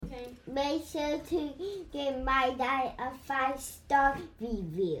make sure to give my dad a 5-star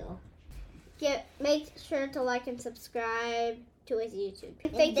review. Make sure to like and subscribe to his YouTube.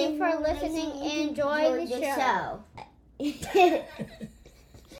 Thank you for listening and enjoy the show.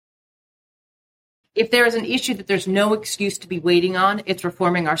 If there is an issue that there's no excuse to be waiting on, it's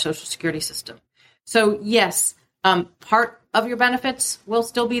reforming our Social Security system. So yes, part of your benefits will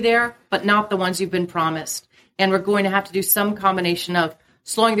still be there, but not the ones you've been promised. And we're going to have to do some combination of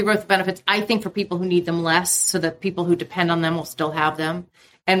slowing the growth of benefits, I think, for people who need them less, so that people who depend on them will still have them,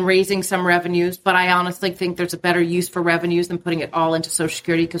 and raising some revenues. But I honestly think there's a better use for revenues than putting it all into Social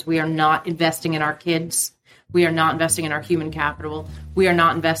Security, because we are not investing in our kids. We are not investing in our human capital. We are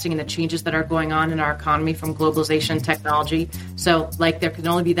not investing in the changes that are going on in our economy from globalization and technology. So, there can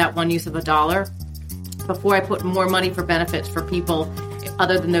only be that one use of a dollar. Before I put more money for benefits for people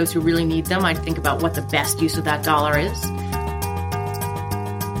other than those who really need them, I think about what the best use of that dollar is.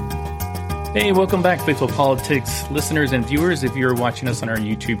 Hey, welcome back, Faithful Politics listeners and viewers. If you're watching us on our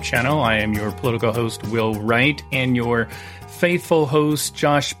YouTube channel, I am your political host, Will Wright, and your faithful host,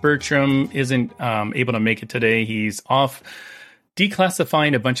 Josh Bertram, isn't able to make it today. He's off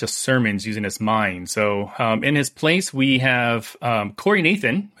declassifying a bunch of sermons using his mind. So in his place, we have Corey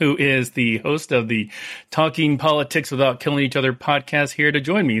Nathan, who is the host of the Talking Politics Without Killing Each Other podcast, here to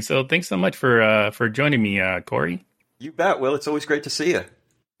join me. So thanks so much for joining me, Corey. You bet, Will. It's always great to see you.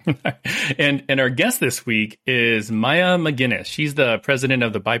 And our guest this week is Maya MacGuineas. She's the president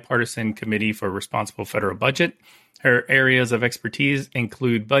of the Bipartisan Committee for Responsible Federal Budget. Her areas of expertise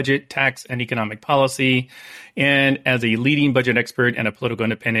include budget, tax, and economic policy. And as a leading budget expert and a political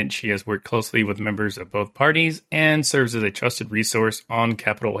independent, she has worked closely with members of both parties and serves as a trusted resource on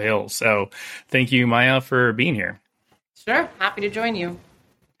Capitol Hill. So thank you, Maya, for being here. Sure. Happy to join you.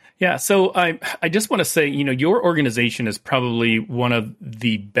 Yeah, so I just want to say, your organization is probably one of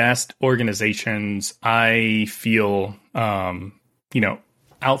the best organizations I feel,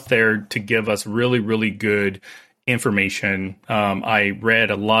 out there to give us really, really good information. I read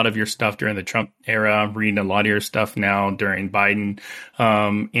a lot of your stuff during the Trump era, reading a lot of your stuff now during Biden.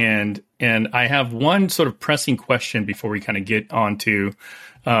 And I have one sort of pressing question before we kind of get on to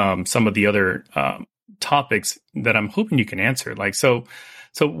some of the other topics that I'm hoping you can answer.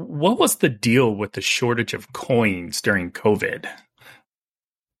 So what was the deal with the shortage of coins during COVID?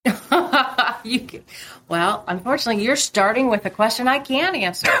 Well, unfortunately, you're starting with a question I can't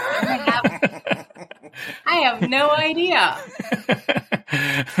answer. I have no idea.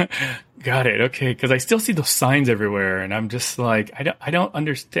 Got it. Okay, because I still see those signs everywhere, and I'm just like, I don't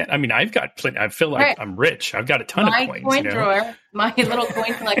understand. I mean, I've got plenty. I feel like I'm rich. I've got a ton of coins. My coin drawer, my little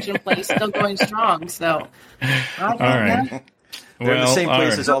coin collection place, still going strong. So, all right. They're in the same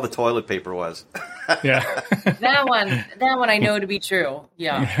place as all the toilet paper was. Yeah. that one I know to be true.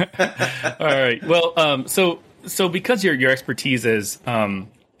 Yeah. All right. Well, so because your expertise is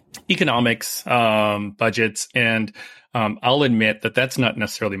economics, budgets, and I'll admit that that's not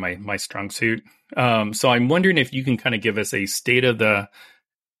necessarily my strong suit. So I'm wondering if you can kind of give us a state of the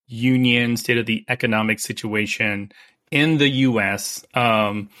union, state of the economic situation in the U.S.,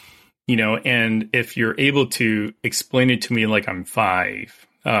 and if you're able to explain it to me like I'm 5,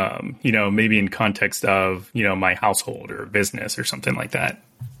 maybe in context of, my household or business or something like that.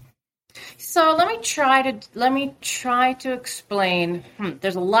 So let me try to explain.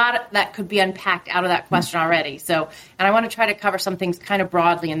 There's a lot that could be unpacked out of that question already. So, and I want to try to cover some things kind of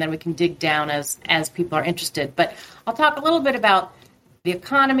broadly, and then we can dig down as people are interested. But I'll talk a little bit about the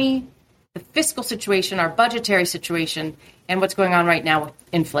economy, the fiscal situation, our budgetary situation, and what's going on right now with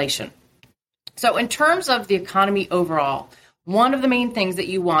inflation. So in terms of the economy overall, one of the main things that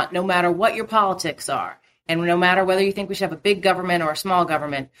you want, no matter what your politics are, and no matter whether you think we should have a big government or a small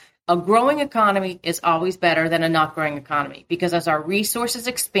government, a growing economy is always better than a not growing economy, because as our resources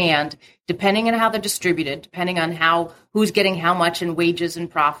expand, depending on how they're distributed, depending on who's getting how much in wages and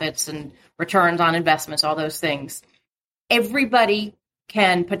profits and returns on investments, all those things, everybody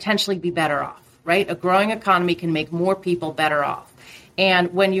can potentially be better off, right? A growing economy can make more people better off.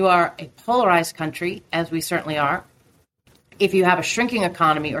 And when you are a polarized country, as we certainly are, if you have a shrinking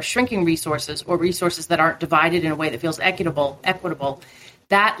economy or shrinking resources or resources that aren't divided in a way that feels equitable,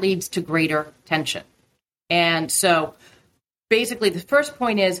 that leads to greater tension. And so basically the first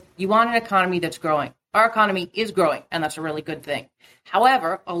point is you want an economy that's growing. Our economy is growing, and that's a really good thing.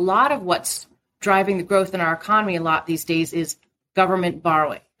 However, a lot of what's driving the growth in our economy a lot these days is government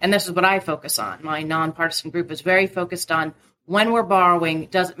borrowing. And this is what I focus on. My nonpartisan group is very focused on when we're borrowing,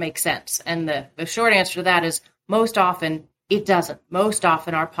 does it make sense? And the short answer to that is most often it doesn't. Most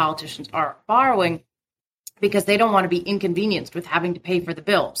often our politicians are borrowing because they don't want to be inconvenienced with having to pay for the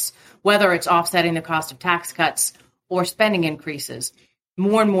bills, whether it's offsetting the cost of tax cuts or spending increases.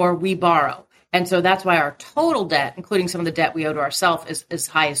 More and more we borrow. And so that's why our total debt, including some of the debt we owe to ourselves, is as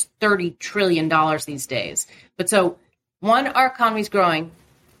high as $30 trillion these days. But so, one, our economy is growing.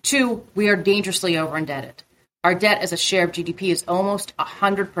 Two, we are dangerously over indebted. Our debt as a share of GDP is almost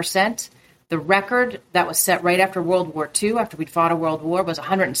 100%. The record that was set right after World War II, after we'd fought a world war, was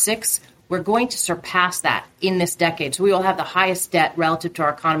 106. We're going to surpass that in this decade. So we will have the highest debt relative to our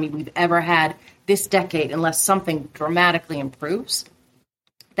economy we've ever had this decade, unless something dramatically improves.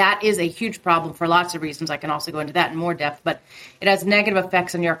 That is a huge problem for lots of reasons. I can also go into that in more depth, but it has negative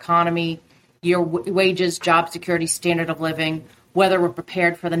effects on your economy, your wages, job security, standard of living, whether we're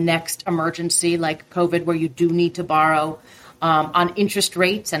prepared for the next emergency like COVID, where you do need to borrow, on interest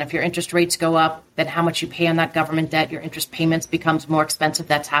rates. And if your interest rates go up, then how much you pay on that government debt, your interest payments becomes more expensive.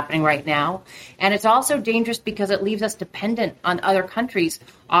 That's happening right now. And it's also dangerous because it leaves us dependent on other countries,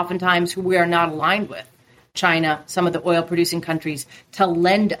 oftentimes who we are not aligned with. China, some of the oil-producing countries, to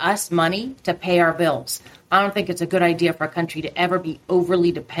lend us money to pay our bills. I don't think it's a good idea for a country to ever be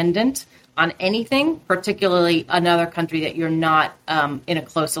overly dependent on anything, particularly another country that you're not in a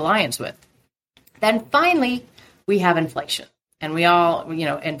close alliance with. Then finally, we have inflation. And we all,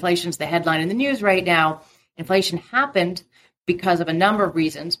 inflation's the headline in the news right now. Inflation happened because of a number of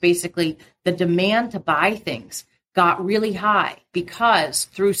reasons. Basically, the demand to buy things got really high because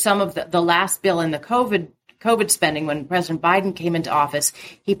through some of the last bill in the COVID spending, when President Biden came into office,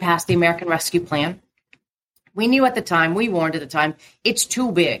 he passed the American Rescue Plan. We knew at the time, we warned at the time, it's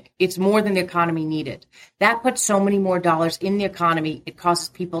too big. It's more than the economy needed. That puts so many more dollars in the economy. It causes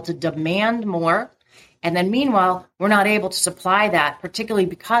people to demand more. And then meanwhile, we're not able to supply that, particularly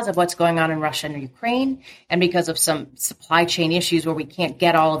because of what's going on in Russia and Ukraine, and because of some supply chain issues where we can't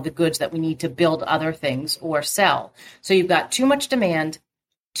get all of the goods that we need to build other things or sell. So you've got too much demand,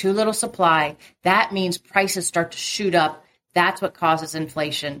 too little supply. That means prices start to shoot up. That's what causes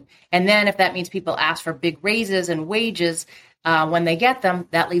inflation. And then if that means people ask for big raises and wages when they get them,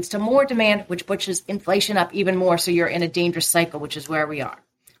 that leads to more demand, which pushes inflation up even more. So you're in a dangerous cycle, which is where we are.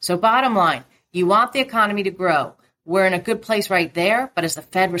 So bottom line, you want the economy to grow. We're in a good place right there, but as the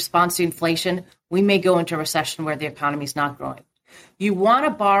Fed responds to inflation, we may go into a recession where the economy is not growing. You want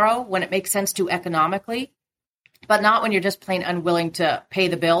to borrow when it makes sense to economically, but not when you're just plain unwilling to pay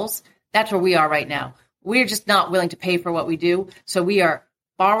the bills. That's where we are right now. We're just not willing to pay for what we do. So we are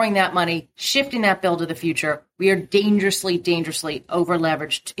borrowing that money, shifting that bill to the future. We are dangerously over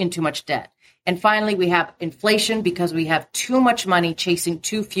leveraged in too much debt. And finally, we have inflation because we have too much money chasing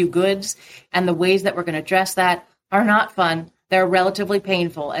too few goods. And the ways that we're going to address that are not fun. They're relatively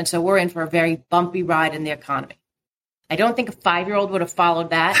painful. And so we're in for a very bumpy ride in the economy. I don't think a 5-year-old would have followed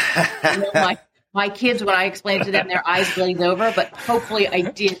that. My kids, when I explained to them, their eyes glazed over. But hopefully I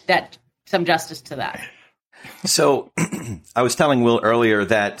did that some justice to that. So I was telling Will earlier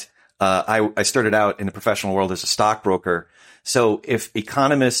that I started out in the professional world as a stockbroker. So if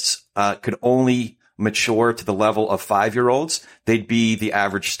economists could only mature to the level of 5-year-olds, they'd be the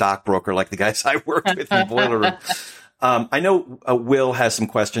average stockbroker like the guys I worked with in the boiler room. I know Will has some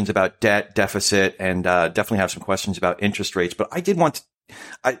questions about debt, deficit, and definitely have some questions about interest rates. But I did want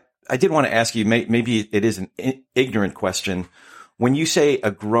to ask you, maybe it is an ignorant question. When you say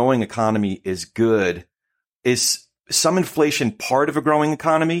a growing economy is good, is some inflation part of a growing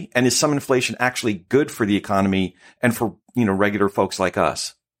economy? And is some inflation actually good for the economy and for, regular folks like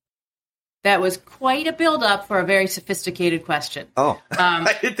us? That was quite a build-up for a very sophisticated question. Oh,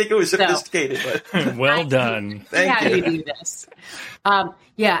 I didn't think it was sophisticated, but well done. Thank you. How do you do this?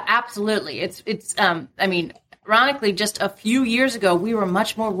 Yeah, absolutely. Ironically, just a few years ago, we were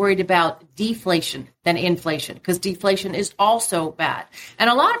much more worried about deflation than inflation, because deflation is also bad. And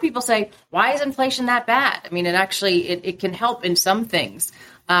a lot of people say, why is inflation that bad? It can help in some things.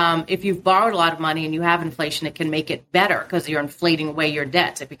 If you've borrowed a lot of money and you have inflation, it can make it better because you're inflating away your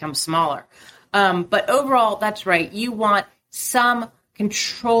debts. It becomes smaller. But overall, that's right. You want some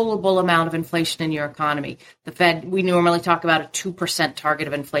controllable amount of inflation in your economy. The Fed, we normally talk about a 2% target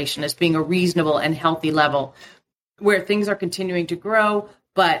of inflation as being a reasonable and healthy level where things are continuing to grow,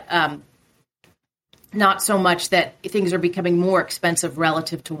 but not so much that things are becoming more expensive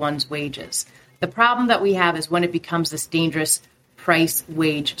relative to one's wages. The problem that we have is when it becomes this dangerous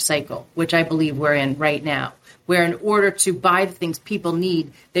price-wage cycle, which I believe we're in right now, where in order to buy the things people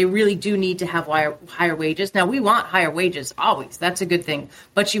need, they really do need to have higher wages. Now, we want higher wages always. That's a good thing.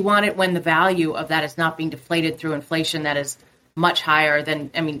 But you want it when the value of that is not being deflated through inflation that is much higher than,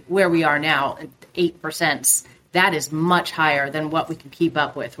 where we are now, 8%. that is much higher than what we can keep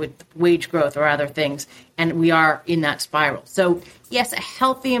up with wage growth or other things. And we are in that spiral. So yes, a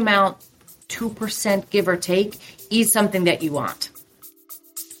healthy amount, 2% give or take, is something that you want.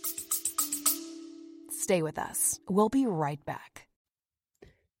 Stay with us. We'll be right back.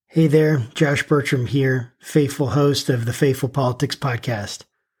 Hey there, Josh Bertram here, faithful host of the Faithful Politics Podcast.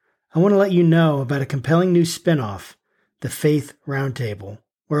 I want to let you know about a compelling new spinoff, the Faith Roundtable,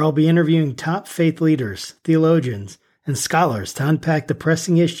 where I'll be interviewing top faith leaders, theologians, and scholars to unpack the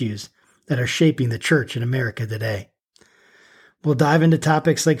pressing issues that are shaping the church in America today. We'll dive into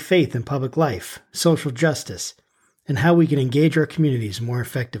topics like faith in public life, social justice, and how we can engage our communities more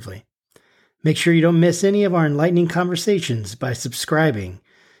effectively. Make sure you don't miss any of our enlightening conversations by subscribing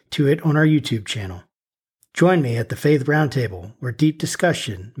to it on our YouTube channel. Join me at the Faith Roundtable, where deep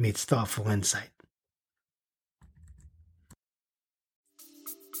discussion meets thoughtful insight.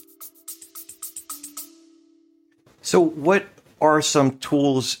 So what are some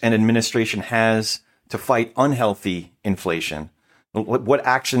tools an administration has to fight unhealthy inflation? What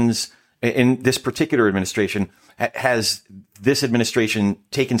actions in this particular administration has this administration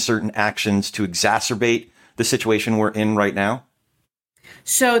taken certain actions to exacerbate the situation we're in right now?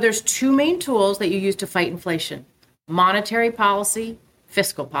 So there's two main tools that you use to fight inflation: monetary policy,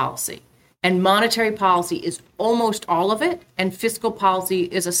 fiscal policy. And monetary policy is almost all of it, and fiscal policy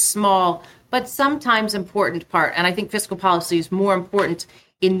is a small but sometimes important part. And I think fiscal policy is more important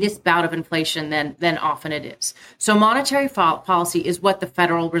in this bout of inflation than often it is. So monetary policy is what the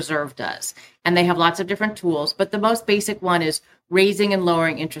Federal Reserve does. And they have lots of different tools, but the most basic one is raising and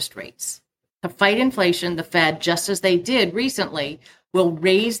lowering interest rates. To fight inflation, the Fed, just as they did recently, will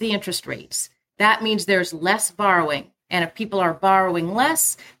raise the interest rates. That means there's less borrowing. And if people are borrowing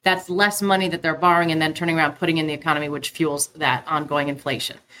less, that's less money that they're borrowing and then turning around putting in the economy, which fuels that ongoing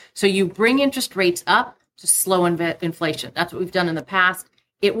inflation. So you bring interest rates up to slow inflation. That's what we've done in the past.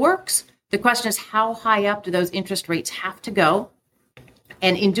 It works. The question is, how high up do those interest rates have to go?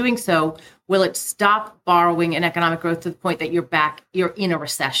 And in doing so, will it stop borrowing and economic growth to the point that you're in a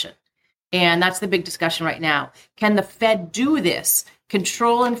recession? And that's the big discussion right now. Can the Fed do this,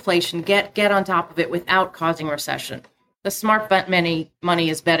 control inflation, get on top of it without causing recession? The smart money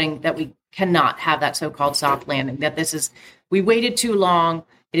is betting that we cannot have that so-called soft landing, that we waited too long.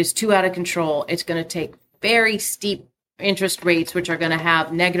 It is too out of control. It's going to take very steep interest rates, which are going to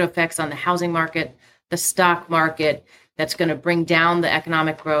have negative effects on the housing market, the stock market. That's going to bring down the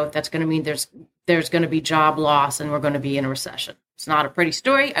economic growth. That's going to mean there's going to be job loss and we're going to be in a recession. It's not a pretty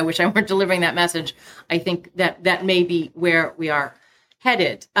story. I wish I weren't delivering that message. I think that may be where we are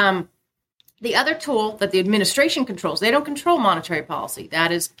headed. The other tool that the administration controls, they don't control monetary policy.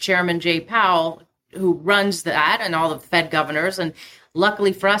 That is Chairman Jay Powell, who runs that, and all the Fed governors. And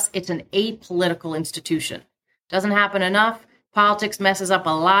luckily for us, it's an apolitical institution. Doesn't happen enough. Politics messes up a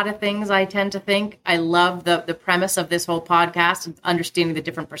lot of things, I tend to think. I love the premise of this whole podcast and understanding the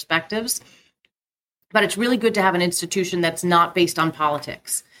different perspectives. But it's really good to have an institution that's not based on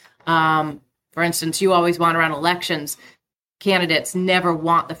politics. For instance, you always want around elections, candidates never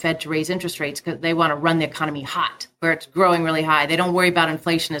want the Fed to raise interest rates because they want to run the economy hot, where it's growing really high. They don't worry about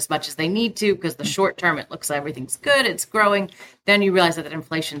inflation as much as they need to because the short term, it looks like everything's good, it's growing. Then you realize that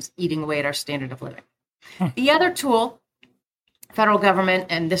inflation's eating away at our standard of living. The other tool, federal government,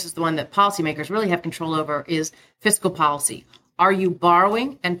 and this is the one that policymakers really have control over, is fiscal policy. Are you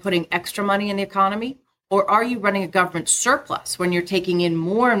borrowing and putting extra money in the economy? Or are you running a government surplus when you're taking in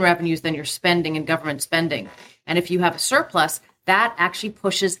more in revenues than you're spending in government spending? And if you have a surplus, that actually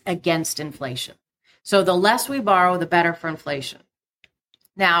pushes against inflation. So the less we borrow, the better for inflation.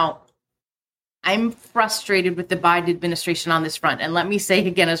 Now, I'm frustrated with the Biden administration on this front. And let me say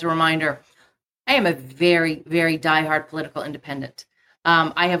again as a reminder, I am a very, very diehard political independent.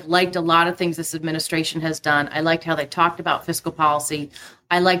 I have liked a lot of things this administration has done. I liked how they talked about fiscal policy.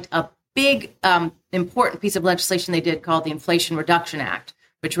 I liked a big, important piece of legislation they did called the Inflation Reduction Act,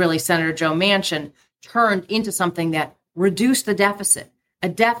 which really Senator Joe Manchin turned into something that reduced the deficit, a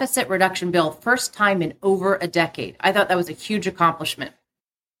deficit reduction bill, first time in over a decade. I thought that was a huge accomplishment.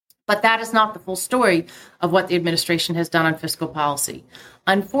 But that is not the full story of what the administration has done on fiscal policy.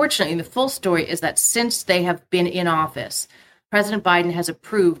 Unfortunately, the full story is that since they have been in office, President Biden has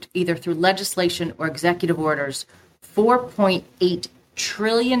approved, either through legislation or executive orders, $4.8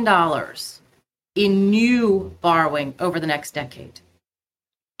 trillion in new borrowing over the next decade.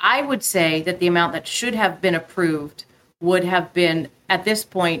 I would say that the amount that should have been approved would have been, at this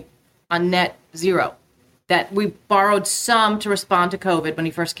point, on net zero. That we borrowed some to respond to COVID when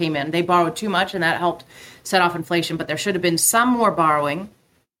he first came in. They borrowed too much, and that helped set off inflation. But there should have been some more borrowing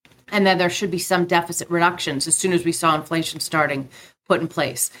and then there should be some deficit reductions as soon as we saw inflation starting put in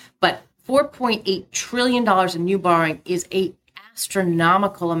place. But $4.8 trillion in new borrowing is a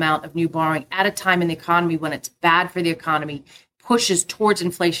astronomical amount of new borrowing at a time in the economy when it's bad for the economy, pushes towards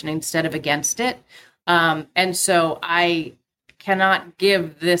inflation instead of against it. And so I cannot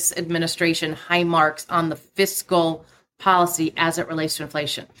give this administration high marks on the fiscal policy as it relates to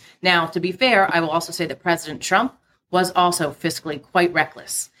inflation. Now, to be fair, I will also say that President Trump was also fiscally quite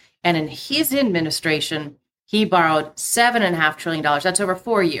reckless. And in his administration, he borrowed $7.5 trillion. That's over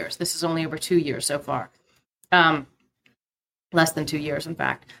 4 years. This is only over 2 years so far. Less than 2 years, in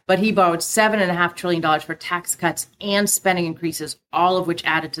fact. But he borrowed $7.5 trillion for tax cuts and spending increases, all of which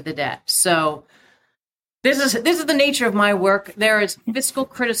added to the debt. So this is the nature of my work. There is fiscal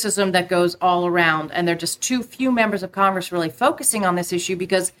criticism that goes all around, and there are just too few members of Congress really focusing on this issue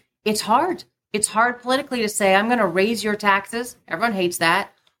because it's hard. It's hard politically to say, I'm going to raise your taxes. Everyone hates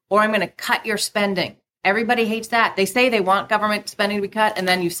that. Or I'm going to cut your spending. Everybody hates that. They say they want government spending to be cut, and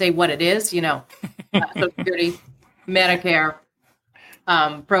then you say what it is, Social Security, Medicare,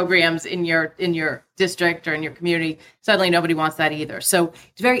 programs in your district or in your community. Suddenly nobody wants that either. So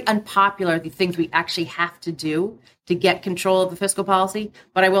it's very unpopular, the things we actually have to do to get control of the fiscal policy.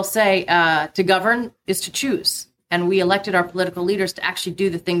 But I will say to govern is to choose. And we elected our political leaders to actually do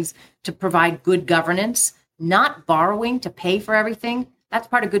the things to provide good governance, not borrowing to pay for everything. That's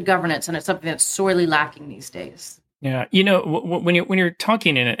part of good governance, and it's something that's sorely lacking these days. Yeah, when you're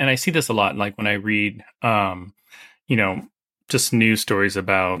talking, and I see this a lot, like when I read, just news stories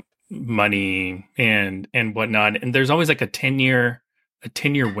about money and whatnot, and there's always like a 10-year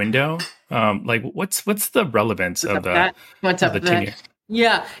window. Like what's the relevance of the 10-year?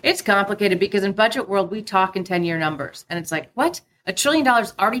 Yeah, it's complicated because in budget world we talk in 10-year numbers, and it's like, what? $1 trillion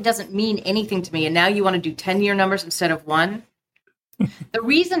already doesn't mean anything to me, and now you want to do 10-year numbers instead of one? The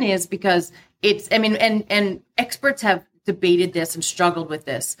reason is because and experts have debated this and struggled with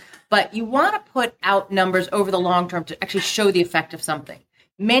this, but you want to put out numbers over the long term to actually show the effect of something.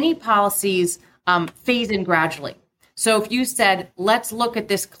 Many policies phase in gradually. So if you said, let's look at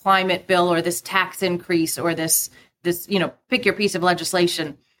this climate bill or this tax increase or this, pick your piece of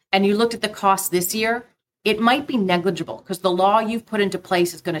legislation, and you looked at the cost this year, it might be negligible because the law you've put into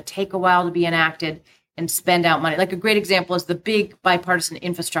place is going to take a while to be enacted and spend out money. Like a great example is the big bipartisan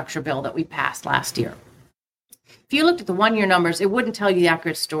infrastructure bill that we passed last year. If you looked at the 1-year numbers, it wouldn't tell you the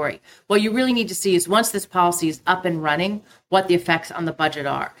accurate story. What you really need to see is once this policy is up and running, what the effects on the budget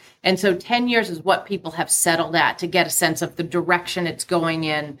are. And so 10 years is what people have settled at to get a sense of the direction it's going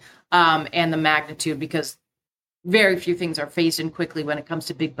in and the magnitude, because very few things are phased in quickly when it comes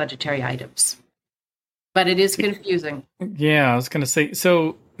to big budgetary items. But it is confusing. Yeah, I was going to say,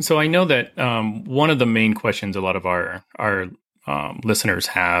 so I know that one of the main questions a lot of our listeners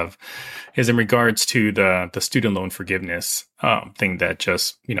have is in regards to the student loan forgiveness thing that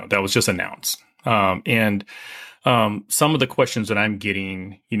that was just announced. And some of the questions that I'm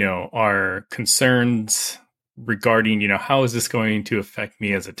getting, are concerns regarding, how is this going to affect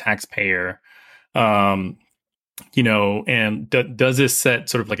me as a taxpayer? And does this set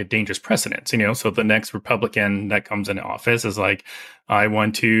sort of like a dangerous precedent? So the next Republican that comes into office is like, I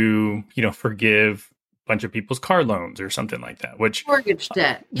want to, forgive a bunch of people's car loans or something like that, which mortgage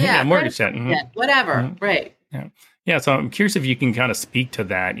debt. Mortgage debt. Mm-hmm. Debt, whatever. Mm-hmm. Right. Yeah. Yeah. So I'm curious if you can kind of speak to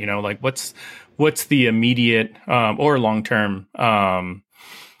that, like what's the immediate, or long-term,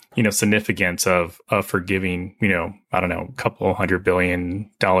 significance of forgiving, I don't know, a couple $100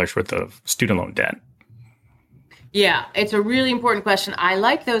 billion worth of student loan debt. Yeah, it's a really important question. I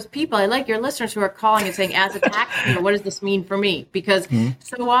like those people. I like your listeners who are calling and saying, as a taxpayer, what does this mean for me? Because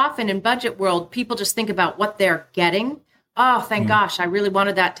so often in budget world, people just think about what they're getting. Oh, thank gosh, I really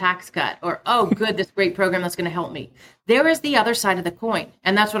wanted that tax cut. Or, oh, good, this great program that's going to help me. There is the other side of the coin.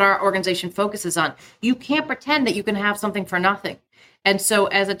 And that's what our organization focuses on. You can't pretend that you can have something for nothing. And so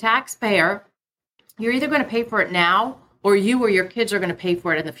as a taxpayer, you're either going to pay for it now or you or your kids are going to pay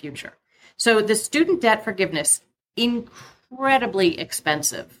for it in the future. So the student debt forgiveness, incredibly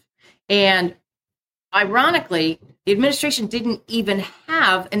expensive. And ironically, the administration didn't even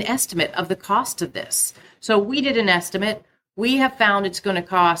have an estimate of the cost of this. So we did an estimate. We have found it's going to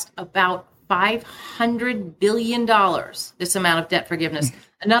cost about $500 billion, this amount of debt forgiveness.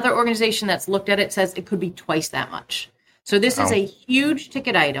 Another organization that's looked at it says it could be twice that much. So this is a huge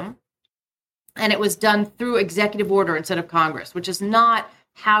ticket item, and it was done through executive order instead of Congress, which is not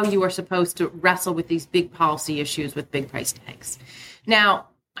how you are supposed to wrestle with these big policy issues with big price tags. Now,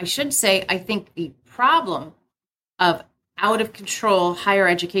 I should say, I think the problem of out of control higher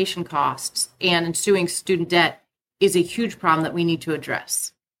education costs and ensuing student debt is a huge problem that we need to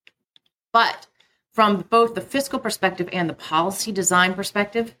address. But from both the fiscal perspective and the policy design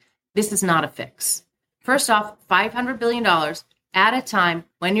perspective, this is not a fix. First off, $500 billion at a time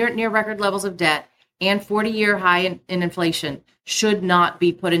when you're at near record levels of debt and 40-year high in inflation should not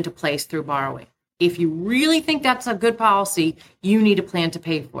be put into place through borrowing. If you really think that's a good policy, you need a plan to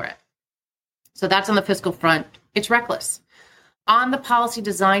pay for it. So that's on the fiscal front. It's reckless. On the policy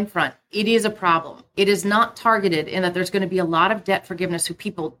design front, it is a problem. It is not targeted in that there's going to be a lot of debt forgiveness who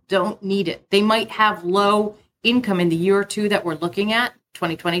people don't need it. They might have low income in the year or two that we're looking at,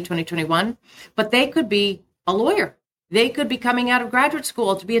 2020, 2021, but they could be a lawyer. They could be coming out of graduate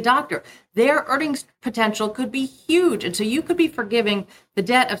school to be a doctor. Their earnings potential could be huge. And so you could be forgiving the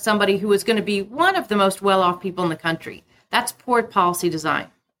debt of somebody who is going to be one of the most well-off people in the country. That's poor policy design.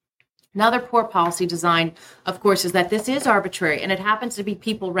 Another poor policy design, of course, is that this is arbitrary and it happens to be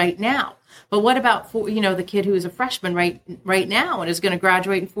people right now. But what about the kid who is a freshman right now and is going to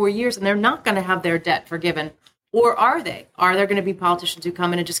graduate in 4 years and they're not going to have their debt forgiven? Or are they? Are there going to be politicians who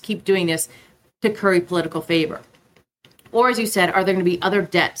come in and just keep doing this to curry political favor? Or, as you said, are there going to be other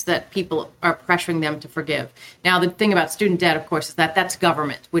debts that people are pressuring them to forgive? Now, the thing about student debt, of course, is that that's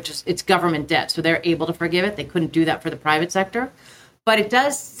government, it's government debt. So they're able to forgive it. They couldn't do that for the private sector. But it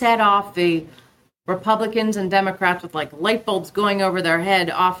does set off the Republicans and Democrats with like light bulbs going over their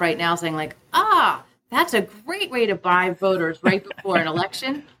head off right now saying like, that's a great way to buy voters right before an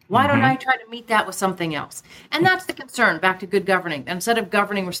election. Why don't I try to meet that with something else? And that's the concern, back to good governing. Instead of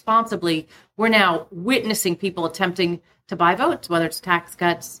governing responsibly, we're now witnessing people attempting to buy votes, whether it's tax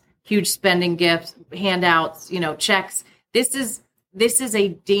cuts, huge spending gifts, handouts, checks. This is a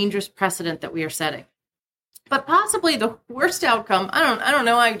dangerous precedent that we are setting. But possibly the worst outcome, I don't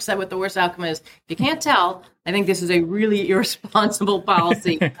know how you said what the worst outcome is. If you can't tell, I think this is a really irresponsible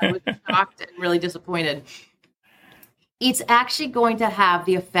policy. I was shocked and really disappointed. It's actually going to have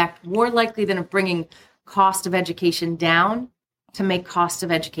the effect, more likely than of bringing cost of education down, to make cost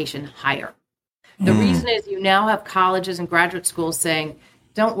of education higher. The reason is you now have colleges and graduate schools saying,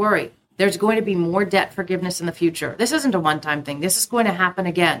 don't worry, there's going to be more debt forgiveness in the future. This isn't a one-time thing. This is going to happen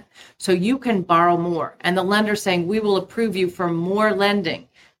again. So you can borrow more. And the lender's saying, we will approve you for more lending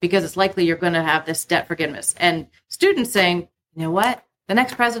because it's likely you're going to have this debt forgiveness. And students saying, you know what? The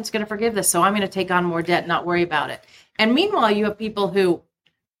next president's going to forgive this, so I'm going to take on more debt and not worry about it. And meanwhile, you have people who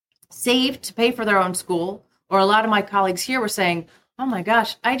saved to pay for their own school, or a lot of my colleagues here were saying, oh my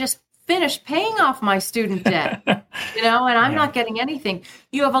gosh, I just finished paying off my student debt, and I'm not getting anything.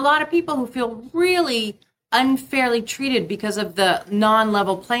 You have a lot of people who feel really unfairly treated because of the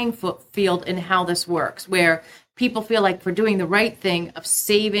non-level playing field in how this works, where people feel like for doing the right thing of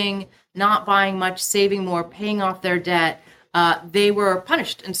saving, not buying much, saving more, paying off their debt, they were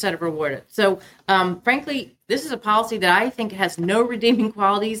punished instead of rewarded. So frankly, this is a policy that I think has no redeeming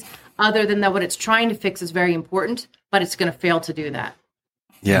qualities other than that what it's trying to fix is very important, but it's going to fail to do that.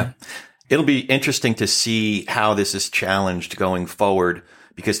 Yeah. It'll be interesting to see how this is challenged going forward,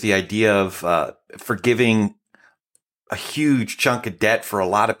 because the idea of forgiving a huge chunk of debt for a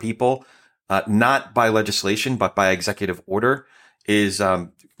lot of people, not by legislation, but by executive order, is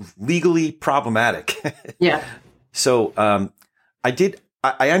legally problematic. Yeah. So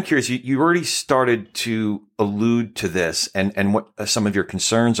I am curious, you already started to allude to this and what some of your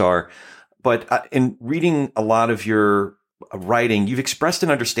concerns are, but in reading a lot of your writing, you've expressed an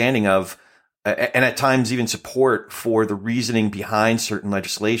understanding of, and at times even support for the reasoning behind certain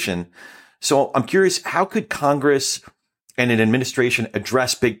legislation. So I'm curious, how could Congress and an administration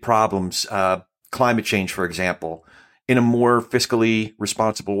address big problems, climate change, for example, in a more fiscally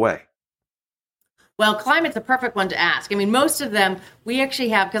responsible way? Well, climate's a perfect one to ask. I mean, most of them we actually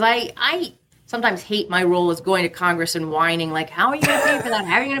have, because I sometimes hate my role as going to Congress and whining, like, how are you going to pay for that?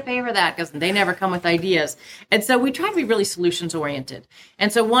 How are you going to pay for that? Because they never come with ideas. And so we try to be really solutions oriented.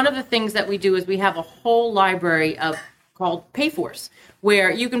 And so one of the things that we do is we have a whole library called Pay-Fors,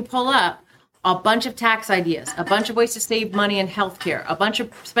 where you can pull up a bunch of tax ideas, a bunch of ways to save money in healthcare, a bunch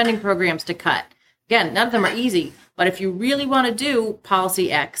of spending programs to cut. Again, none of them are easy, but if you really want to do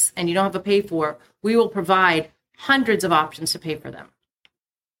policy X and you don't have a pay-for, we will provide hundreds of options to pay for them.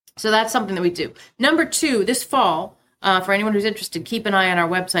 So that's something that we do. Number two, this fall, for anyone who's interested, keep an eye on our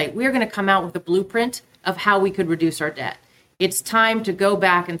website. We're going to come out with a blueprint of how we could reduce our debt. It's time to go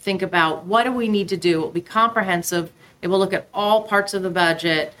back and think about what do we need to do. It will be comprehensive. It will look at all parts of the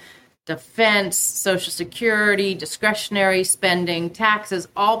budget, defense, Social Security, discretionary spending, taxes,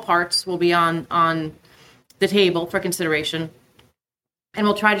 all parts will be on the table for consideration. And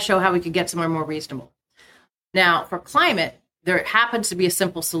we'll try to show how we could get somewhere more reasonable. Now, for climate, there happens to be a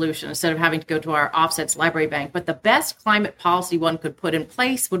simple solution instead of having to go to our offsets library bank. But the best climate policy one could put in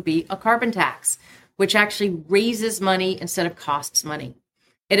place would be a carbon tax, which actually raises money instead of costs money.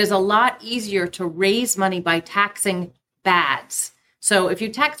 It is a lot easier to raise money by taxing bads. So if you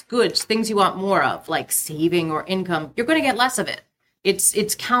tax goods, things you want more of, like saving or income, you're going to get less of it. It's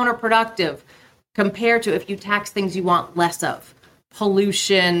counterproductive compared to if you tax things you want less of.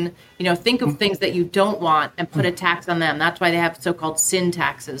 Pollution, think of things that you don't want and put a tax on them. That's why they have so-called sin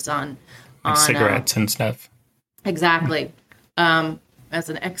taxes on cigarettes and stuff. Exactly. As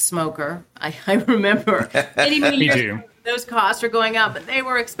an ex-smoker, I remember many years those costs are going up, but they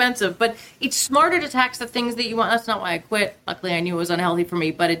were expensive. But it's smarter to tax the things that you want. That's not why I quit. Luckily, I knew it was unhealthy for me,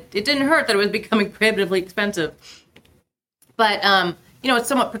 but it didn't hurt that it was becoming prohibitively expensive. But, it's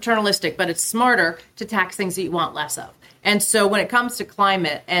somewhat paternalistic, but it's smarter to tax things that you want less of. And so when it comes to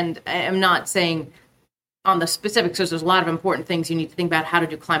climate, and I'm not saying on the specifics, because there's a lot of important things you need to think about how to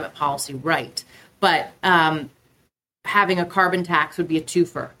do climate policy right. But having a carbon tax would be a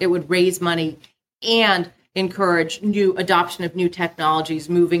twofer. It would raise money and encourage new adoption of new technologies,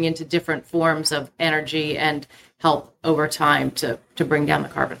 moving into different forms of energy and help over time to bring down the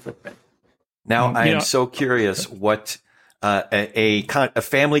carbon footprint. Now, I am so curious what a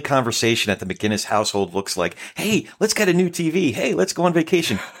family conversation at the MacGuineas household looks like. Hey, let's get a new TV. Hey, let's go on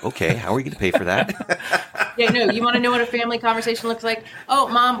vacation. Okay, how are we going to pay for that? Yeah, no, you want to know what a family conversation looks like? Oh,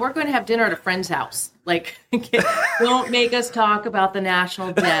 Mom, we're going to have dinner at a friend's house. Like, don't make us talk about the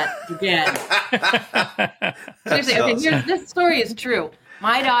national debt again. Seriously, okay, this story is true.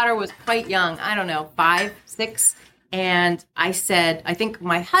 My daughter was quite young, I don't know, 5, 6, and I said, I think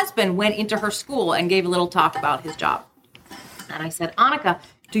my husband went into her school and gave a little talk about his job. And I said, Annika,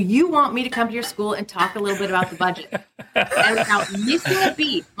 do you want me to come to your school and talk a little bit about the budget? And without missing a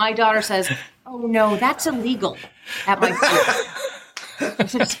beat, my daughter says, oh, no, that's illegal at my school. I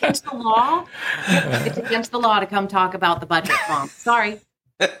said, it's against the law? It's against the law to come talk about the budget, Mom. Sorry.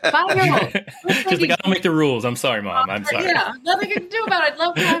 5-year-old. She's like, I don't make the rules. I'm sorry, Mom. I'm sorry. Yeah, nothing you can do about it. I'd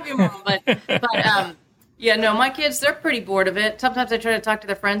love to have you, Mom. But yeah, no, my kids, they're pretty bored of it. Sometimes I try to talk to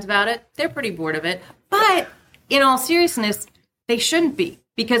their friends about it. They're pretty bored of it. But in all seriousness, they shouldn't be,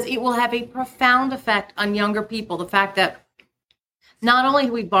 because it will have a profound effect on younger people. The fact that not only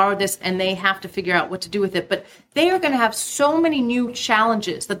have we borrowed this and they have to figure out what to do with it, but they are going to have so many new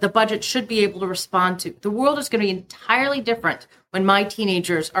challenges that the budget should be able to respond to. The world is going to be entirely different when my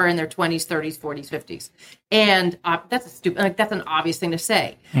teenagers are in their 20s, 30s, 40s, 50s. And that's an obvious thing to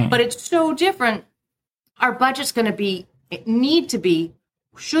say, but it's so different. Our budget's going to be,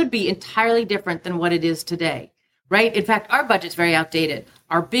 should be entirely different than what it is today. Right? In fact, our budget's very outdated.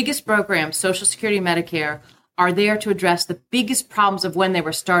 Our biggest programs, Social Security and Medicare, are there to address the biggest problems of when they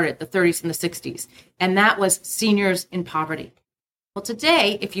were started, the 30s and the 60s. And that was seniors in poverty. Well,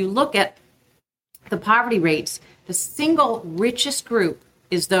 today, if you look at the poverty rates, the single richest group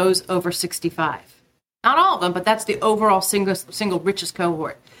is those over 65. Not all of them, but that's the overall single richest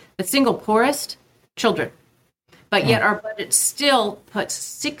cohort. The single poorest, children. But yet our budget still puts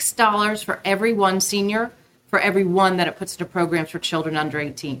 $6 for every one senior for every one that it puts into programs for children under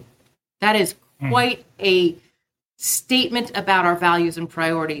 18. That is quite a statement about our values and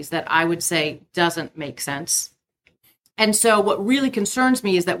priorities that I would say doesn't make sense. And so what really concerns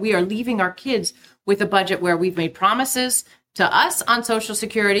me is that we are leaving our kids with a budget where we've made promises to us on Social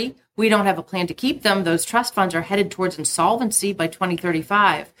Security. We don't have a plan to keep them. Those trust funds are headed towards insolvency by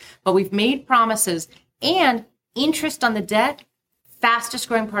 2035. But we've made promises, and interest on the debt, fastest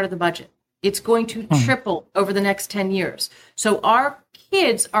growing part of the budget. It's going to triple over the next 10 years. So our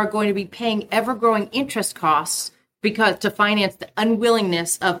kids are going to be paying ever-growing interest costs because to finance the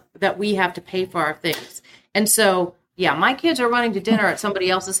unwillingness of that we have to pay for our things. And so, yeah, my kids are running to dinner at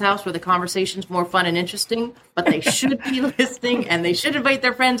somebody else's house where the conversation's more fun and interesting, but they should be listening, and they should invite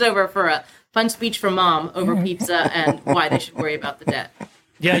their friends over for a fun speech from Mom over pizza and why they should worry about the debt.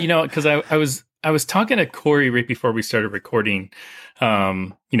 Yeah, because I was talking to Corey right before we started recording. I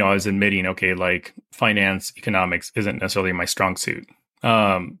was admitting, okay, like finance, economics isn't necessarily my strong suit.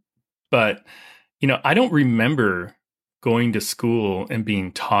 But, I don't remember going to school and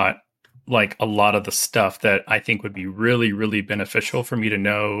being taught like a lot of the stuff that I think would be really, really beneficial for me to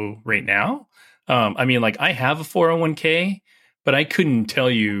know right now. I have a 401k, but I couldn't tell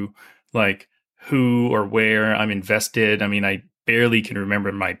you like who or where I'm invested. I barely can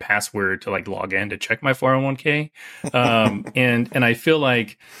remember my password to like log in to check my 401k. And I feel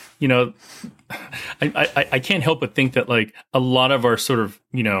like, I can't help but think that like a lot of our sort of,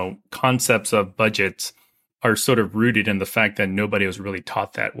 concepts of budgets are sort of rooted in the fact that nobody was really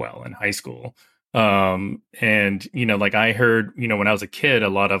taught that well in high school. And, like I heard, when I was a kid, a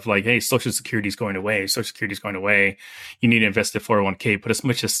lot of like, hey, Social Security is going away. Social Security is going away. You need to invest in 401k, put as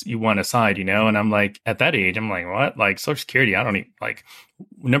much as you want aside, And I'm like, at that age, I'm like, what? Like Social Security, I don't even like,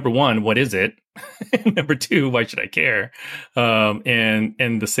 number one, what is it? Number two, why should I care? And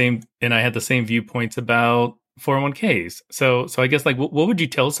I had the same viewpoints about 401ks. So I guess like, what would you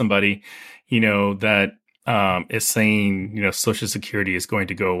tell somebody, that is saying, Social Security is going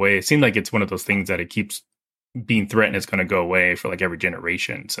to go away? It seems like it's one of those things that it keeps being threatened it's going to go away for like every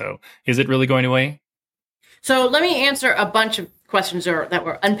generation. So is it really going away? So let me answer a bunch of questions that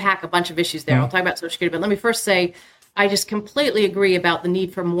will unpack a bunch of issues there. I'll talk about Social Security, but let me first say, I just completely agree about the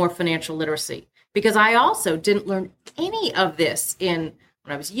need for more financial literacy, because I also didn't learn any of this when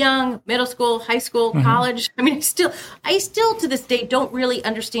I was young, middle school, high school, college. I mean, I still to this day don't really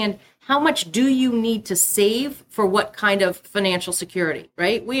understand how much do you need to save for what kind of financial security,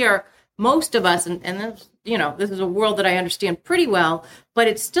 right? Most of us, and this is a world that I understand pretty well, but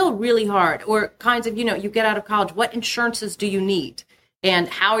it's still really hard. Or kinds of, you get out of college, what insurances do you need? And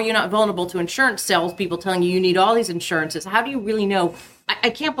how are you not vulnerable to insurance salespeople telling you need all these insurances? How do you really know? I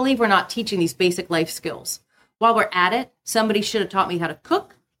can't believe we're not teaching these basic life skills. While we're at it, somebody should have taught me how to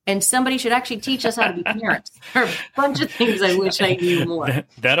cook, and somebody should actually teach us how to be parents. There are a bunch of things I wish I knew more.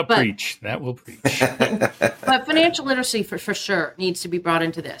 That'll preach. That will preach. But financial literacy for sure needs to be brought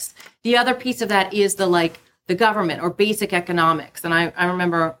into this. The other piece of that is the government or basic economics. And I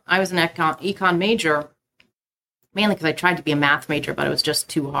remember I was an econ major, mainly because I tried to be a math major, but it was just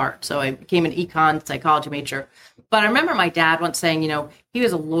too hard. So I became an econ psychology major. But I remember my dad once saying, he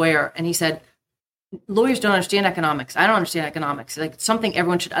was a lawyer, and he said, lawyers don't understand economics. I don't understand economics. Like, it's something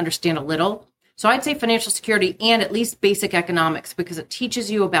everyone should understand a little. So I'd say financial security and at least basic economics, because it teaches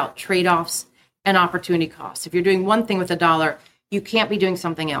you about trade-offs and opportunity costs. If you're doing one thing with a dollar, you can't be doing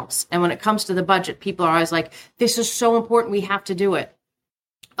something else. And when it comes to the budget, people are always like, this is so important, we have to do it.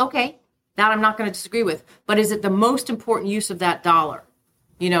 Okay, that I'm not going to disagree with. But is it the most important use of that dollar?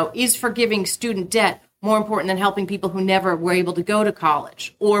 Is forgiving student debt more important than helping people who never were able to go to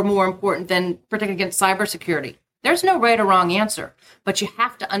college, or more important than protecting against cybersecurity? There's no right or wrong answer, but you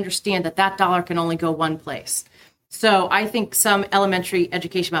have to understand that dollar can only go one place. So I think some elementary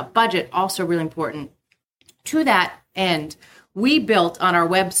education about budget also really important. To that end, we built on our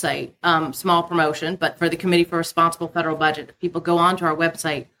website, small promotion, but for the Committee for Responsible Federal Budget, if people go onto our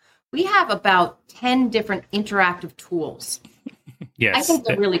website, we have about 10 different interactive tools. Yes. I think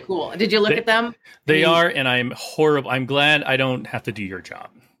they're really cool. Did you look at them? They are, and I'm horrible. I'm glad I don't have to do your job.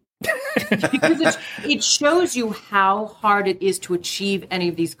 Because it shows you how hard it is to achieve any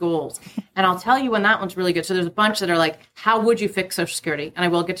of these goals. And I'll tell you when that one's really good. So there's a bunch that are like, how would you fix Social Security? And I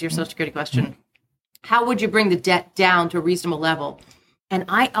will get to your Social Security question. How would you bring the debt down to a reasonable level? And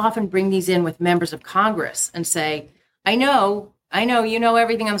I often bring these in with members of Congress and say, I know you know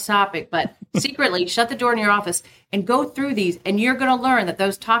everything on this topic, but secretly shut the door in your office and go through these. And you're going to learn that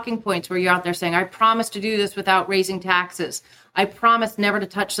those talking points where you're out there saying, I promise to do this without raising taxes, I promise never to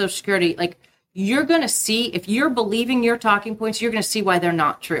touch Social Security. Like, you're going to see, if you're believing your talking points, you're going to see why they're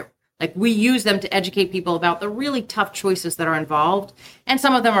not true. Like, we use them to educate people about the really tough choices that are involved. And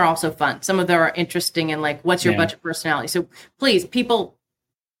some of them are also fun. Some of them are interesting and like, what's your budget personality? So please, people,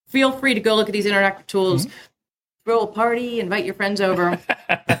 feel free to go look at these interactive tools. Throw a party, invite your friends over.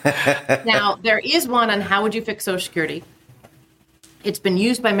 Now, there is one on how would you fix Social Security. It's been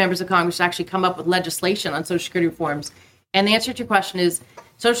used by members of Congress to actually come up with legislation on Social Security reforms. And the answer to your question is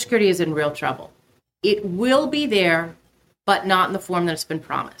Social Security is in real trouble. It will be there, but not in the form that it's been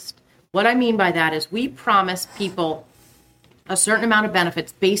promised. What I mean by that is we promise people a certain amount of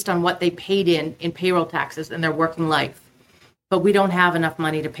benefits based on what they paid in payroll taxes in their working life, but we don't have enough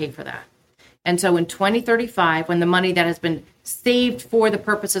money to pay for that. And so in 2035, when the money that has been saved for the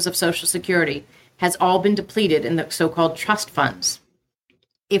purposes of Social Security has all been depleted in the so-called trust funds,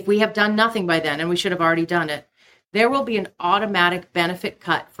 if we have done nothing by then, and we should have already done it, there will be an automatic benefit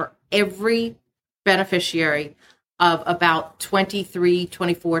cut for every beneficiary of about 23,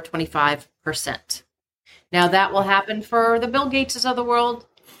 24, 25%. Now, that will happen for the Bill Gateses of the world,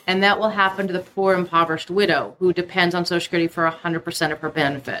 and that will happen to the poor, impoverished widow who depends on Social Security for 100% of her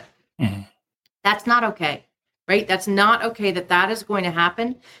benefit. Mm-hmm. That's not okay, right? That's not okay that is going to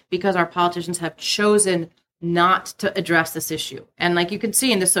happen because our politicians have chosen not to address this issue. And like you can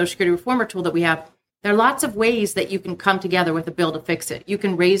see in the Social Security Reformer tool that we have, there are lots of ways that you can come together with a bill to fix it. You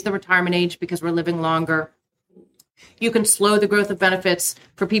can raise the retirement age because we're living longer. You can slow the growth of benefits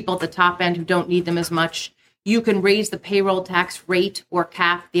for people at the top end who don't need them as much. You can raise the payroll tax rate or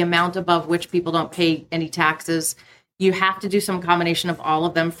cap, the amount above which people don't pay any taxes. You have to do some combination of all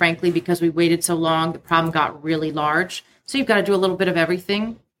of them, frankly, because we waited so long, the problem got really large. So you've got to do a little bit of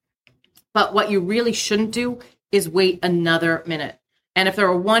everything. But what you really shouldn't do is wait another minute. And if there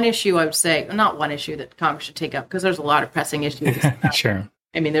were one issue, I would say, not one issue that Congress should take up, because there's a lot of pressing issues. Sure.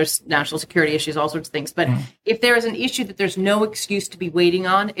 I mean, there's national security issues, all sorts of things. But if there is an issue that there's no excuse to be waiting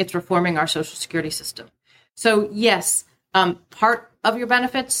on, it's reforming our Social Security system. So yes, part of your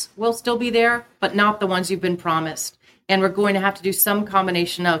benefits will still be there, but not the ones you've been promised. And we're going to have to do some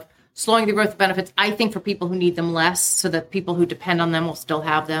combination of slowing the growth of benefits, I think, for people who need them less, so that people who depend on them will still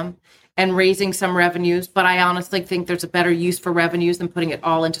have them, and raising some revenues. But I honestly think there's a better use for revenues than putting it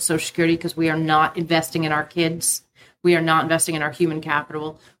all into Social Security, because we are not investing in our kids. We are not investing in our human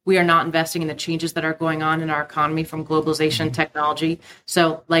capital. We are not investing in the changes that are going on in our economy from globalization and technology.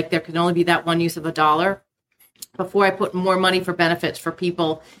 So like, there can only be that one use of a dollar. Before I put more money for benefits for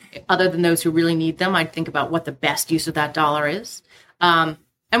people other than those who really need them, I'd think about what the best use of that dollar is. And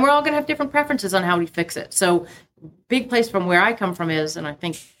we're all going to have different preferences on how we fix it. So big place from where I come from is, and I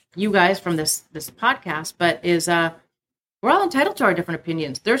think you guys from this podcast, but is we're all entitled to our different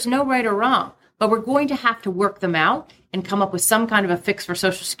opinions. There's no right or wrong, but we're going to have to work them out and come up with some kind of a fix for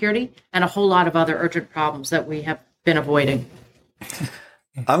Social Security and a whole lot of other urgent problems that we have been avoiding.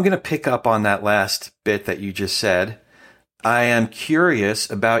 I'm going to pick up on that last bit that you just said. I am curious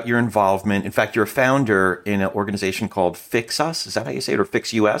about your involvement. In fact, you're a founder in an organization called Fix Us. Is that how you say it? Or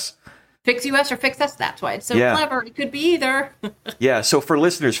Fix US? Fix US or Fix Us. That's why it's so clever. It could be either. Yeah. So for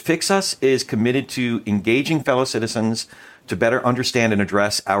listeners, Fix Us is committed to engaging fellow citizens to better understand and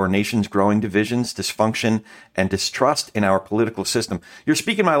address our nation's growing divisions, dysfunction, and distrust in our political system. You're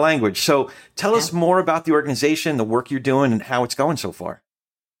speaking my language. So tell us more about the organization, the work you're doing, and how it's going so far.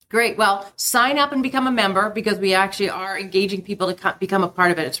 Great. Well, sign up and become a member, because we actually are engaging people to become a part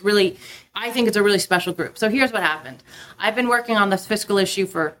of it. It's really, I think it's a really special group. So here's what happened. I've been working on this fiscal issue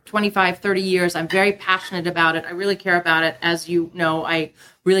for 25, 30 years. I'm very passionate about it. I really care about it. As you know, I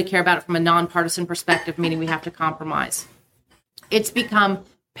really care about it from a nonpartisan perspective, meaning we have to compromise. It's become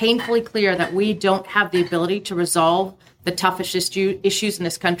painfully clear that we don't have the ability to resolve the toughest issues in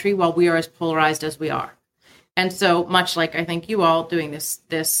this country while we are as polarized as we are. And so much like I think you all doing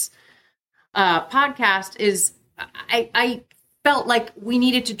this podcast is, I felt like we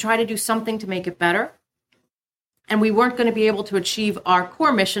needed to try to do something to make it better. And we weren't going to be able to achieve our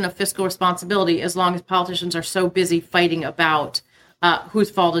core mission of fiscal responsibility as long as politicians are so busy fighting about whose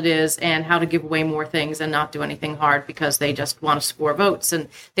fault it is and how to give away more things and not do anything hard because they just want to score votes. And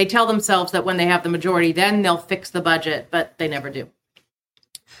they tell themselves that when they have the majority, then they'll fix the budget, but they never do.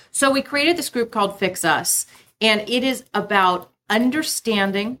 So we created this group called Fix Us, and it is about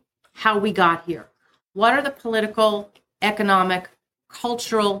understanding how we got here. What are the political, economic,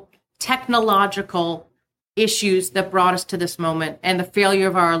 cultural, technological issues that brought us to this moment and the failure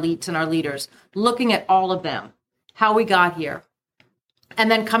of our elites and our leaders? Looking at all of them, how we got here,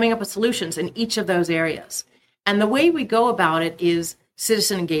 and then coming up with solutions in each of those areas. And the way we go about it is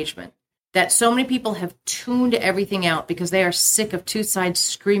citizen engagement. That so many people have tuned everything out because they are sick of two sides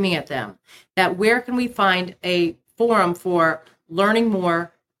screaming at them. That where can we find a forum for learning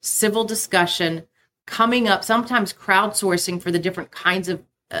more, civil discussion, coming up, sometimes crowdsourcing for the different kinds of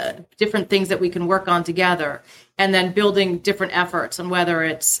different things that we can work on together, and then building different efforts. And whether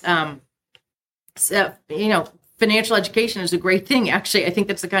it's, financial education is a great thing. Actually, I think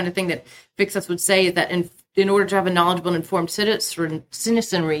that's the kind of thing that Fix Us would say, is that in order to have a knowledgeable and informed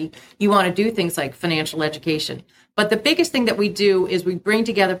citizenry, you want to do things like financial education. But the biggest thing that we do is we bring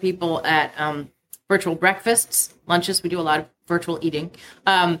together people at virtual breakfasts, lunches. We do a lot of virtual eating,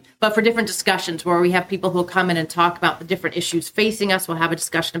 but for different discussions where we have people who will come in and talk about the different issues facing us. We'll have a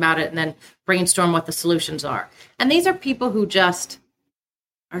discussion about it and then brainstorm what the solutions are. And these are people who just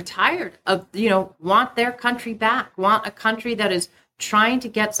are tired of, want their country back, want a country that is trying to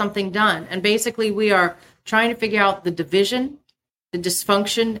get something done. And basically we are trying to figure out the division, the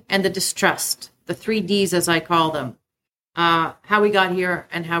dysfunction, and the distrust, the 3 Ds as I call them, how we got here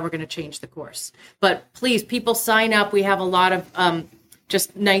and how we're going to change the course. But please, people sign up. We have a lot of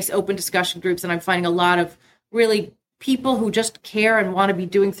just nice open discussion groups, and I'm finding a lot of really people who just care and want to be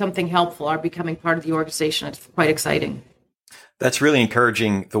doing something helpful are becoming part of the organization. It's quite exciting. That's really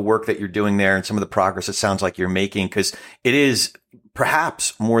encouraging, the work that you're doing there and some of the progress it sounds like you're making, because it is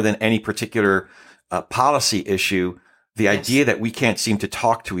perhaps more than any particular policy issue, the idea that we can't seem to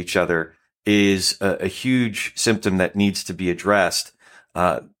talk to each other is a huge symptom that needs to be addressed.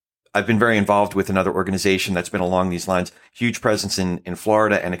 I've been very involved with another organization that's been along these lines, huge presence in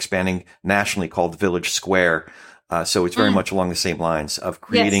Florida and expanding nationally, called Village Square. So it's very much along the same lines of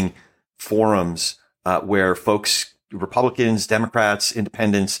creating forums where folks Republicans, Democrats,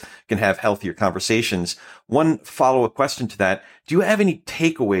 independents can have healthier conversations. One follow-up question to that: do you have any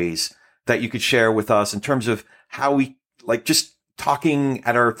takeaways that you could share with us in terms of how we, like, just talking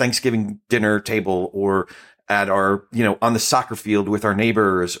at our Thanksgiving dinner table or at our, on the soccer field with our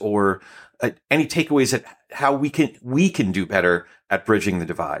neighbors, or any takeaways that how we can do better at bridging the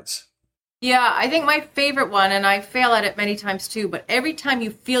divides? Yeah, I think my favorite one, and I fail at it many times too, but every time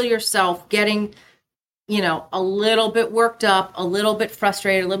you feel yourself getting, a little bit worked up, a little bit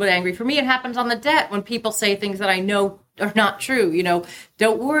frustrated, a little bit angry. For me, it happens on the debt when people say things that I know are not true.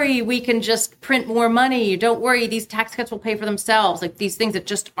 Don't worry, we can just print more money. Don't worry, these tax cuts will pay for themselves. Like, these things that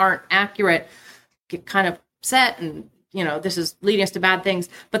just aren't accurate, get kind of upset, and this is leading us to bad things.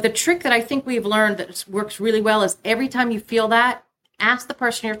 But the trick that I think we've learned that works really well is every time you feel that, ask the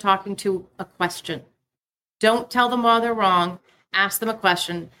person you're talking to a question. Don't tell them why they're wrong. Ask them a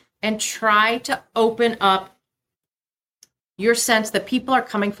question and try to open up your sense that people are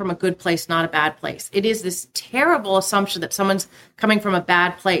coming from a good place, not a bad place. It is this terrible assumption that someone's coming from a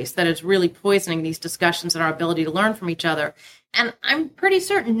bad place that is really poisoning these discussions and our ability to learn from each other. And I'm pretty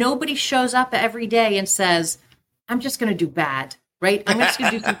certain nobody shows up every day and says, I'm just going to do bad, right? I'm just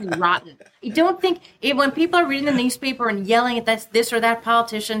going to do something rotten. You don't think, when people are reading the newspaper and yelling at this or that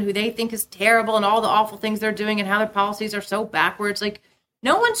politician who they think is terrible and all the awful things they're doing and how their policies are so backwards, like,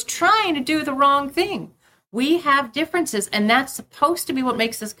 no one's trying to do the wrong thing. We have differences, and that's supposed to be what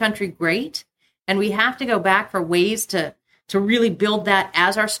makes this country great. And we have to go back for ways to really build that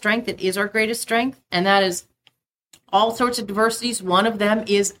as our strength. It is our greatest strength, and that is all sorts of diversities. One of them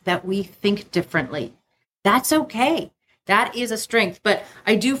is that we think differently. That's okay. That is a strength. But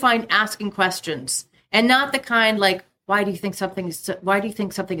I do find asking questions, and not the kind like, why do you think something is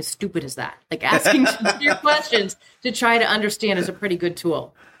stupid as that? Like, asking your questions to try to understand is a pretty good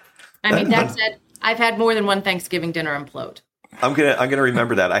tool. I mean, that said, I've had more than one Thanksgiving dinner implode. I'm gonna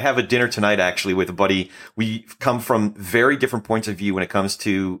remember that. I have a dinner tonight actually with a buddy. We come from very different points of view when it comes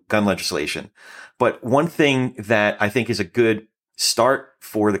to gun legislation. But one thing that I think is a good start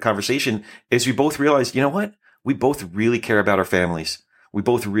for the conversation is we both realize, you know what? We both really care about our families. We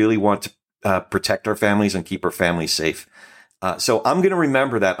both really want to protect our families and keep our families safe. So I'm going to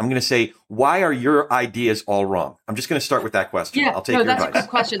remember that. I'm going to say, why are your ideas all wrong? I'm just going to start with that question. Yeah, I'll take your that's advice. A good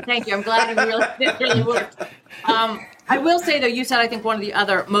question. Thank you. I'm glad it really worked. I will say, though, you said, I think, one of the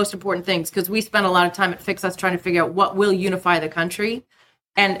other most important things, because we spend a lot of time at Fix Us trying to figure out what will unify the country.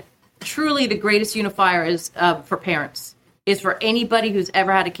 And truly the greatest unifier is for parents, is for anybody who's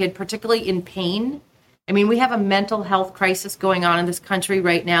ever had a kid, particularly in pain. I mean, we have a mental health crisis going on in this country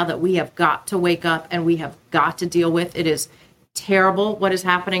right now that we have got to wake up and we have got to deal with. It is terrible what is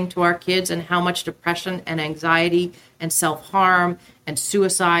happening to our kids and how much depression and anxiety and self-harm and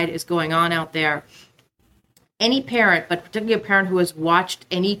suicide is going on out there. Any parent, but particularly a parent who has watched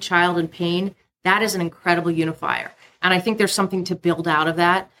any child in pain, that is an incredible unifier. And I think there's something to build out of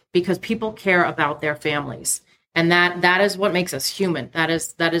that, because people care about their families. And that is what makes us human. That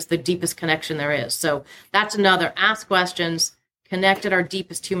is the deepest connection there is. So that's another. Ask questions, connect at our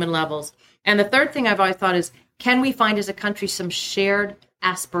deepest human levels. And the third thing I've always thought is, can we find as a country some shared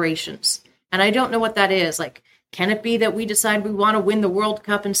aspirations? And I don't know what that is. Like, can it be that we decide we want to win the World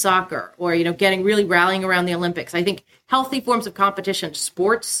Cup in soccer, or, rallying around the Olympics? I think healthy forms of competition,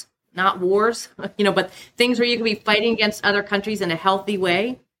 sports, not wars, but things where you can be fighting against other countries in a healthy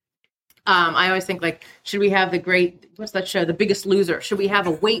way. I always think, like, should we have what's that show, The Biggest Loser? Should we have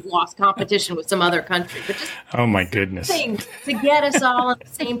a weight loss competition with some other country? But just, oh my goodness, things to get us all on the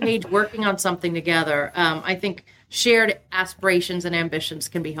same page, working on something together. I think shared aspirations and ambitions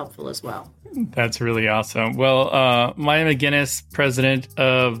can be helpful as well. That's really awesome. Well, Maya MacGuineas, president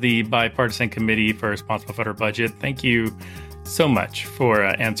of the Bipartisan Committee for a Responsible Federal Budget, thank you so much for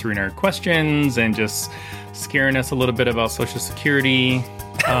answering our questions and just scaring us a little bit about Social Security,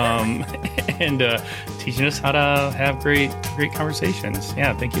 and teaching us how to have great conversations.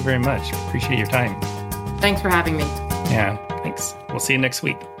 Yeah, thank you very much. Appreciate your time. Thanks for having me. Yeah, thanks. We'll see you next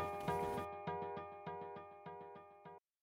week.